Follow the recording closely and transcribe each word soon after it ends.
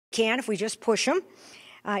can if we just push them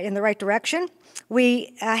in the right direction.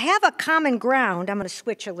 We have a common ground, I'm going to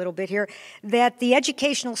switch a little bit here, that the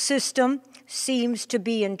educational system seems to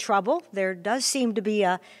be in trouble. There does seem to be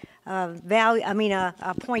a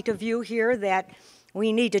point of view here that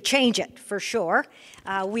we need to change it for sure.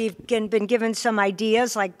 We've been given some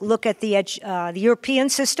ideas, like look at the European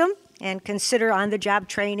system and consider on-the-job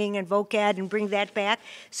training and vocab and bring that back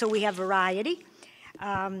so we have variety.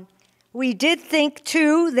 We did think,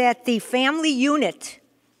 too, that the family unit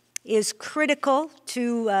is critical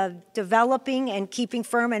to developing and keeping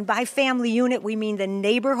firm. And by family unit, we mean the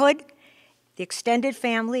neighborhood, the extended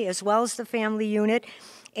family, as well as the family unit.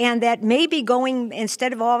 And that maybe going,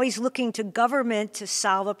 instead of always looking to government to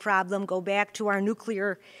solve a problem, go back to our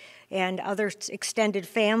nuclear and other extended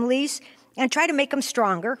families and try to make them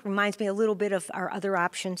stronger. Reminds me a little bit of our other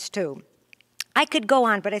options, too. I could go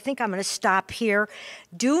on, but I think I'm going to stop here.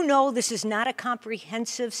 Do know this is not a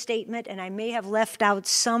comprehensive statement, and I may have left out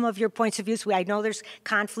some of your points of view. I know there's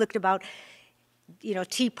conflict about,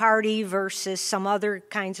 Tea Party versus some other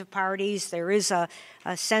kinds of parties. There is a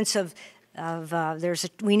sense of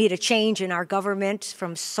we need a change in our government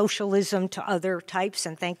from socialism to other types,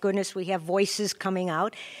 and thank goodness we have voices coming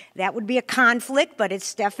out. That would be a conflict, but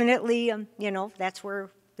it's definitely, that's where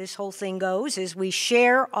this whole thing goes, is we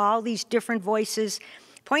share all these different voices,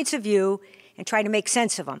 points of view, and try to make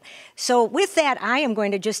sense of them. So with that, I am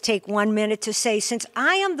going to just take 1 minute to say, since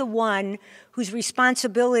I am the one whose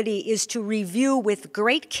responsibility is to review with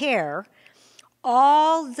great care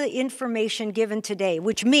all the information given today,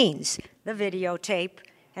 which means the videotape,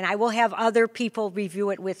 and I will have other people review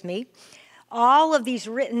it with me, all of these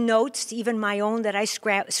written notes, even my own that I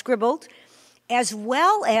scribbled, as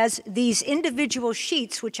well as these individual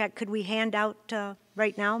sheets, which could we hand out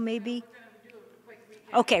right now, maybe? We're going to do a quick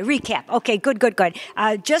recap. Okay, recap. Okay,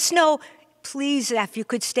 good. Just know, please, if you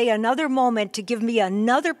could stay another moment to give me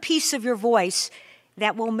another piece of your voice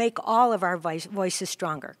that will make all of our voices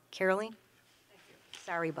stronger. Caroline?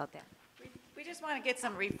 Sorry about that. We just want to get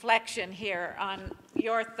some reflection here on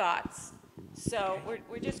your thoughts. So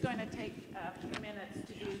we're just going to take a few minutes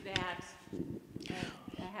to do that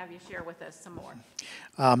and have you share with us some more.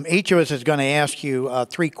 Each of us is going to ask you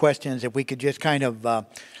 3 questions, if we could just kind of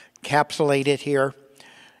encapsulate it here.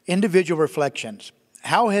 Individual reflections.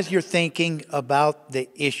 How has your thinking about the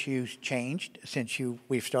issues changed since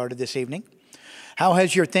we've started this evening? How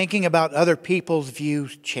has your thinking about other people's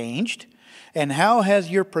views changed? And how has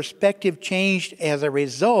your perspective changed as a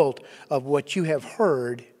result of what you have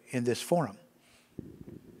heard in this forum?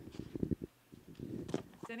 Does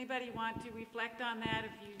anybody want to reflect on that?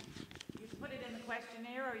 If you put it in the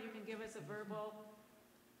questionnaire, or you can give us a verbal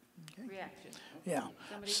reaction. Yeah.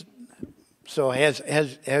 So has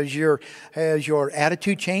your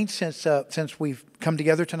attitude changed since we've come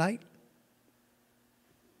together tonight?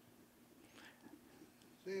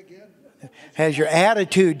 Say again. Has your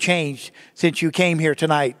attitude changed since you came here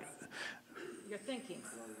tonight? Your thinking.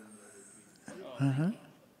 Uh-huh.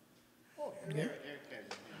 Yeah.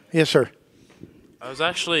 Yes, sir. I was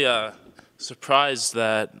actually surprised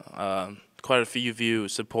that quite a few of you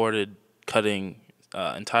supported cutting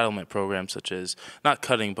entitlement programs, such as not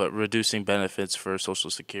cutting but reducing benefits for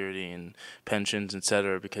Social Security and pensions,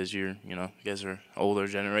 etc. Because you guys are older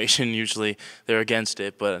generation. Usually they're against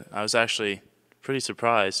it, but I was actually pretty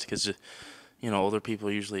surprised because older people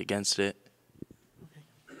are usually against it.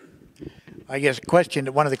 I guess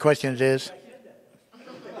one of the questions is.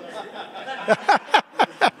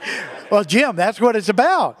 Well, Jim, that's what it's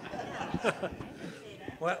about.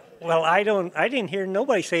 Well, I didn't hear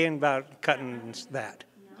nobody saying about cutting that.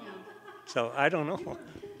 So I don't know.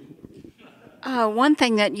 One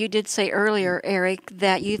thing that you did say earlier, Eric,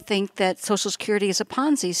 that you think that Social Security is a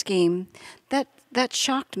Ponzi scheme, that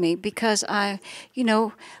shocked me because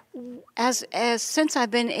since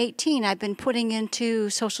I've been 18, I've been putting into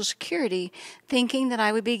Social Security, thinking that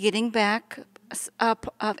I would be getting back a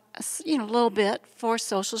little bit for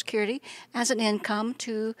Social Security as an income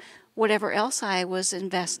to whatever else I was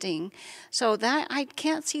investing. So that I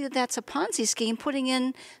can't see that that's a Ponzi scheme, putting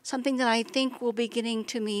in something that I think will be getting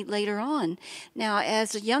to me later on. Now,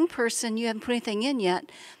 as a young person, you haven't put anything in yet,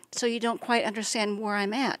 so you don't quite understand where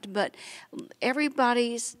I'm at. But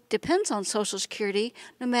everybody's depends on Social Security,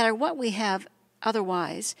 no matter what we have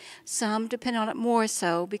otherwise. Some depend on it more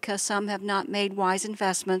so because some have not made wise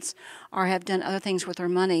investments or have done other things with their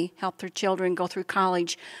money, help their children go through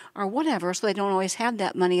college or whatever, so they don't always have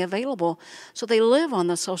that money available. So they live on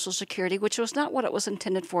the Social Security, which was not what it was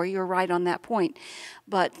intended for. You're right on that point.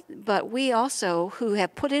 But we also, who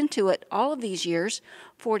have put into it all of these years,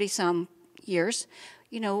 40-some years,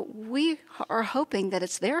 we are hoping that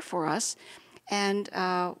it's there for us, and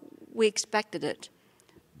we expected it.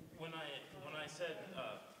 When I said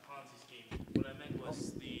Ponzi scheme, what I meant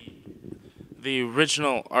was the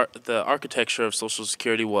original the architecture of Social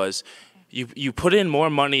Security was you put in more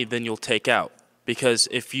money than you'll take out. Because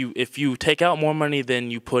if you take out more money than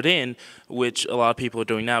you put in, which a lot of people are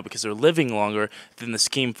doing now because they're living longer, then the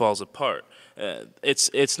scheme falls apart.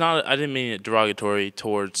 It's not. I didn't mean it derogatory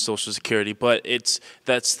towards Social Security, but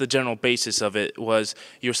that's the general basis of it. Was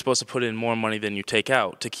you're supposed to put in more money than you take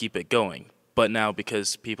out to keep it going. But now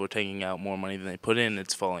because people are taking out more money than they put in,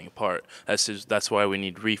 it's falling apart. That's why we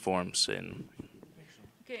need reforms. And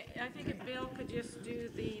Okay, I think if Bill could just do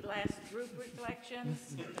the last group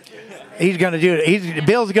reflections. He's going to do.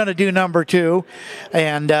 Bill's going to do number 2,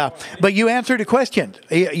 and but you answered a question.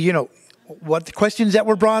 What the questions that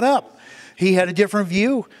were brought up. He had a different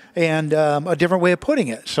view and a different way of putting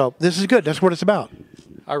it. So this is good. That's what it's about.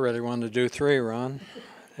 I really wanted to do 3, Ron.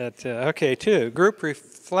 Okay, 2 group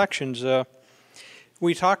reflections.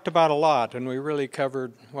 We talked about a lot, and we really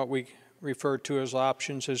covered what we referred to as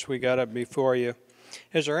options as we got up before you.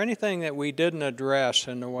 Is there anything that we didn't address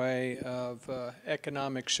in the way of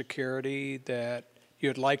economic security that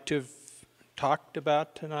you'd like to have talked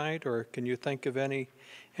about tonight, or can you think of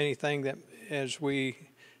anything that, as we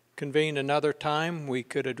convene another time, we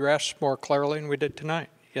could address more clearly than we did tonight?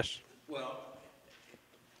 Yes. Well,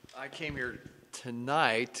 I came here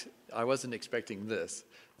tonight. I wasn't expecting this.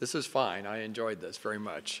 This is fine. I enjoyed this very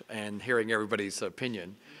much, and hearing everybody's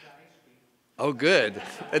opinion. Oh, good.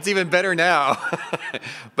 That's even better now.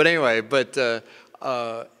 But anyway, it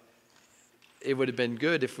would have been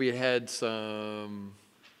good if we had some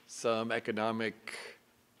economic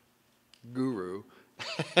guru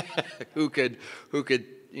who could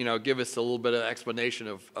give us a little bit of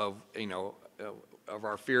explanation of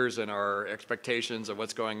our fears and our expectations of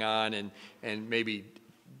what's going on, and maybe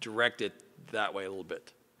direct it that way a little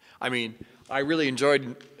bit. I mean, I really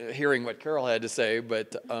enjoyed hearing what Carol had to say,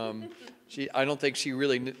 but I don't think she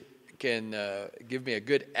really can give me a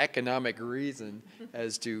good economic reason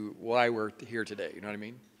as to why we're here today. You know what I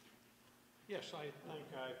mean? Yes, I think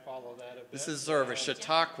I follow that a bit. This is sort of a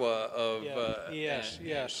Chautauqua of... yes.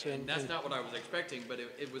 And that's not what I was expecting, but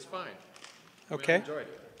it was fine. Okay. I enjoyed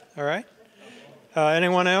it. All right.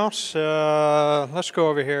 Anyone else? Let's go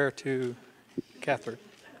over here to Catherine.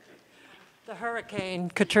 The Hurricane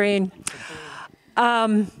Katrine.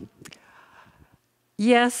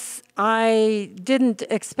 Yes, I didn't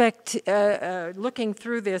expect, looking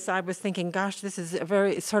through this, I was thinking, gosh, this is a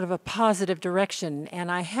very sort of a positive direction.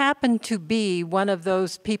 And I happen to be one of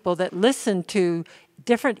those people that listen to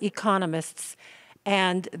different economists.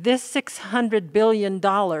 And this $600 billion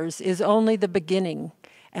is only the beginning.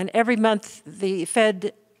 And every month the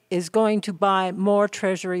Fed is going to buy more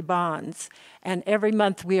Treasury bonds. And every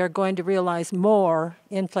month we are going to realize more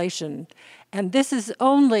inflation. And this is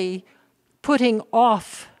only putting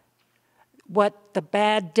off what the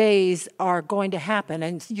bad days are going to happen.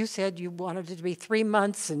 And you said you wanted it to be 3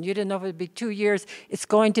 months and you didn't know if it would be 2 years. It's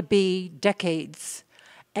going to be decades.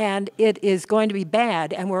 And it is going to be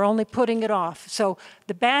bad, and we're only putting it off. So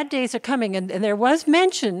the bad days are coming, and there was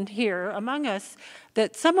mention here among us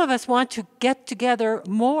that some of us want to get together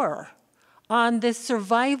more on this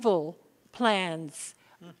survival plans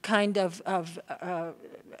kind of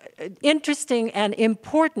interesting and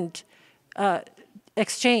important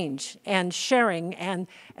exchange and sharing and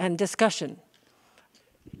discussion.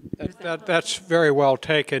 That's very well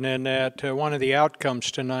taken, and that one of the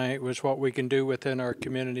outcomes tonight was what we can do within our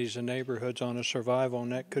communities and neighborhoods on a survival,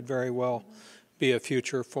 and that could very well be a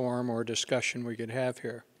future forum or discussion we could have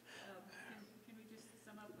here. Can we just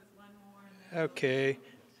sum up with one more? Okay.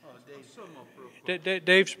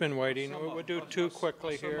 Dave's been waiting. We'll do 2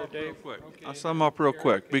 quickly here, Dave. I'll sum up real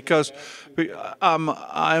quick because I'm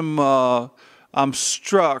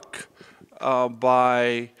struck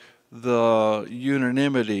by the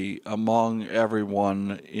unanimity among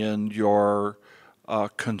everyone in your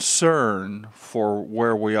concern for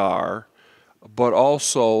where we are, but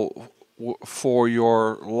also for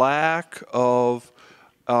your lack of,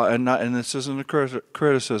 and this isn't a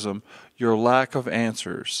criticism, your lack of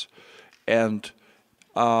answers. And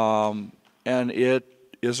it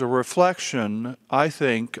is a reflection, I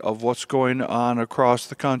think, of what's going on across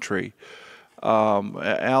the country.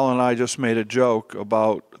 Al and I just made a joke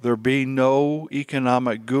about there being no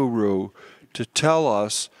economic guru to tell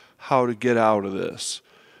us how to get out of this.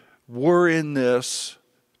 We're in this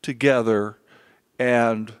together,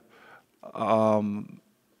 and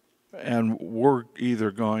we're either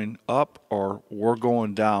going up or we're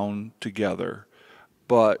going down together.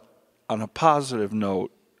 But on a positive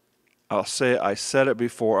note, I said it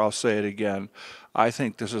before, I'll say it again. I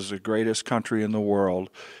think this is the greatest country in the world.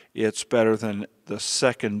 It's better than the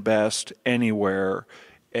second best anywhere,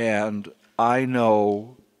 and I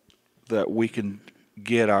know that we can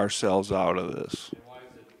get ourselves out of this. Why is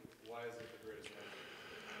it the greatest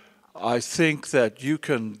country? I think that you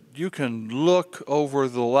can look over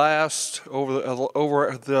at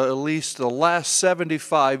least the last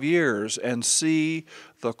 75 years and see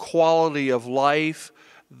the quality of life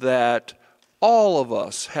that all of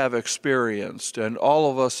us have experienced and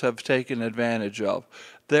all of us have taken advantage of.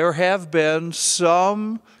 There have been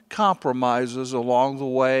some compromises along the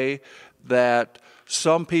way that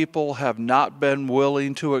some people have not been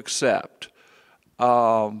willing to accept.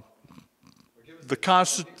 The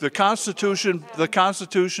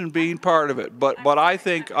Constitution being part of it, but I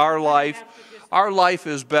think our life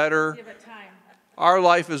is better. Our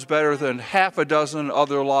life is better than half a dozen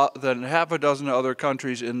other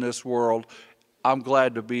countries in this world. I'm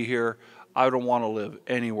glad to be here. I don't want to live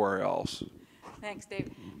anywhere else. Thanks,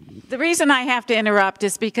 Dave. The reason I have to interrupt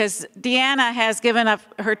is because Deanna has given up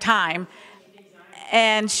her time,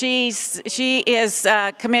 and she is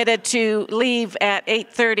committed to leave at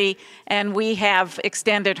 8:30, and we have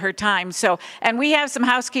extended her time. So, and we have some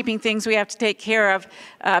housekeeping things we have to take care of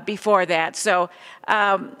before that. So,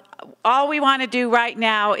 all we want to do right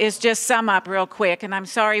now is just sum up real quick, and I'm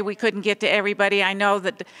sorry we couldn't get to everybody. I know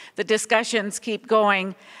that the discussions keep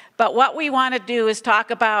going, but what we want to do is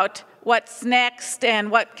talk about what's next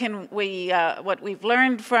and what we've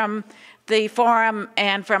learned from the forum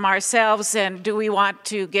and from ourselves, and do we want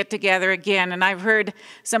to get together again? And I've heard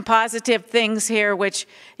some positive things here, which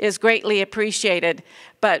is greatly appreciated.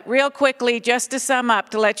 But real quickly, just to sum up,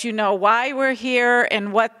 to let you know why we're here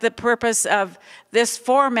and what the purpose of this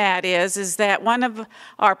format is that one of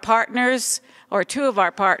our partners, or two of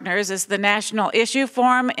our partners, is the National Issue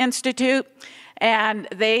Forum Institute, and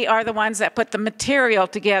they are the ones that put the material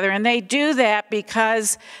together. And they do that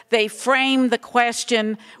because they frame the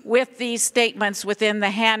question with these statements within the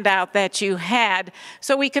handout that you had.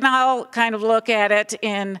 So we can all kind of look at it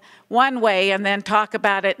in one way and then talk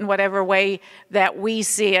about it in whatever way that we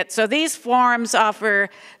see it. So these forums offer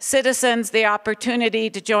citizens the opportunity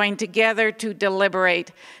to join together to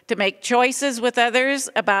deliberate, to make choices with others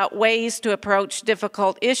about ways to approach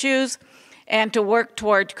difficult issues, and to work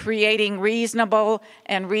toward creating reasonable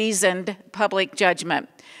and reasoned public judgment.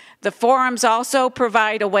 The forums also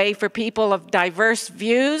provide a way for people of diverse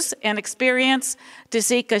views and experience to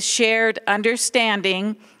seek a shared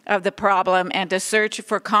understanding of the problem and to search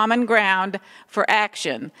for common ground for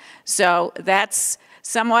action. So that's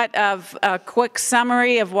somewhat of a quick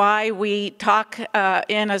summary of why we talk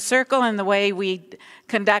in a circle and the way we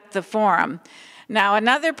conduct the forum. Now,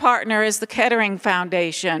 another partner is the Kettering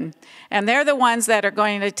Foundation, and they're the ones that are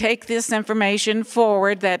going to take this information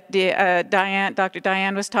forward that Dr.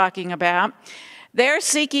 Diane was talking about. They're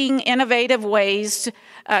seeking innovative ways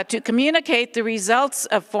to communicate the results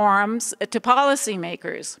of forums to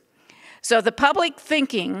policymakers. So the public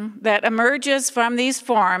thinking that emerges from these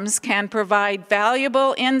forums can provide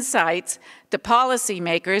valuable insights to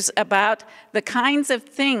policymakers about the kinds of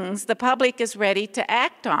things the public is ready to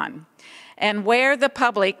act on, and where the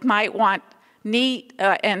public might need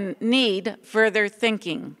further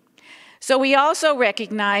thinking. So we also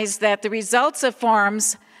recognize that the results of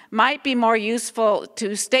forums might be more useful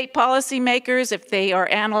to state policymakers if they are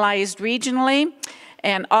analyzed regionally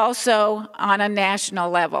and also on a national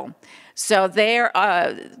level. So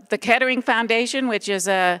the Kettering Foundation, which is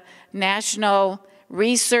a national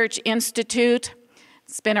research institute,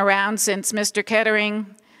 it's been around since Mr.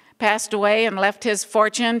 Kettering passed away and left his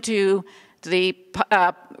fortune to the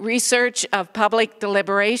research of public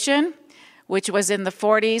deliberation, which was in the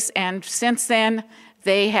 40s, and since then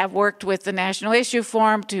they have worked with the National Issue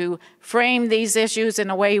Forum to frame these issues in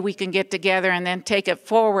a way we can get together and then take it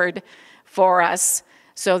forward for us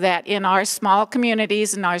so that in our small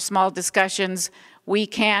communities and our small discussions we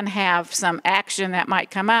can have some action that might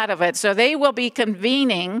come out of it. So they will be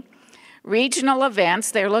convening regional events.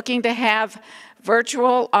 They're looking to have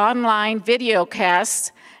virtual online video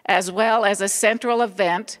casts as well as a central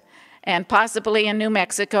event, and possibly in New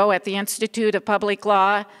Mexico at the Institute of Public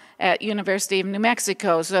Law at University of New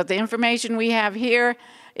Mexico. So the information we have here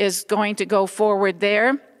is going to go forward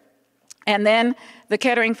there. And then the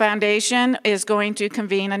Kettering Foundation is going to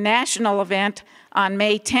convene a national event on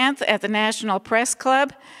May 10th at the National Press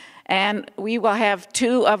Club, and we will have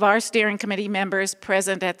 2 of our steering committee members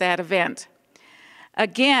present at that event.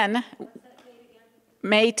 Again,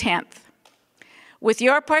 May 10th. With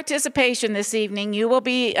your participation this evening, you will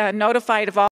be notified of all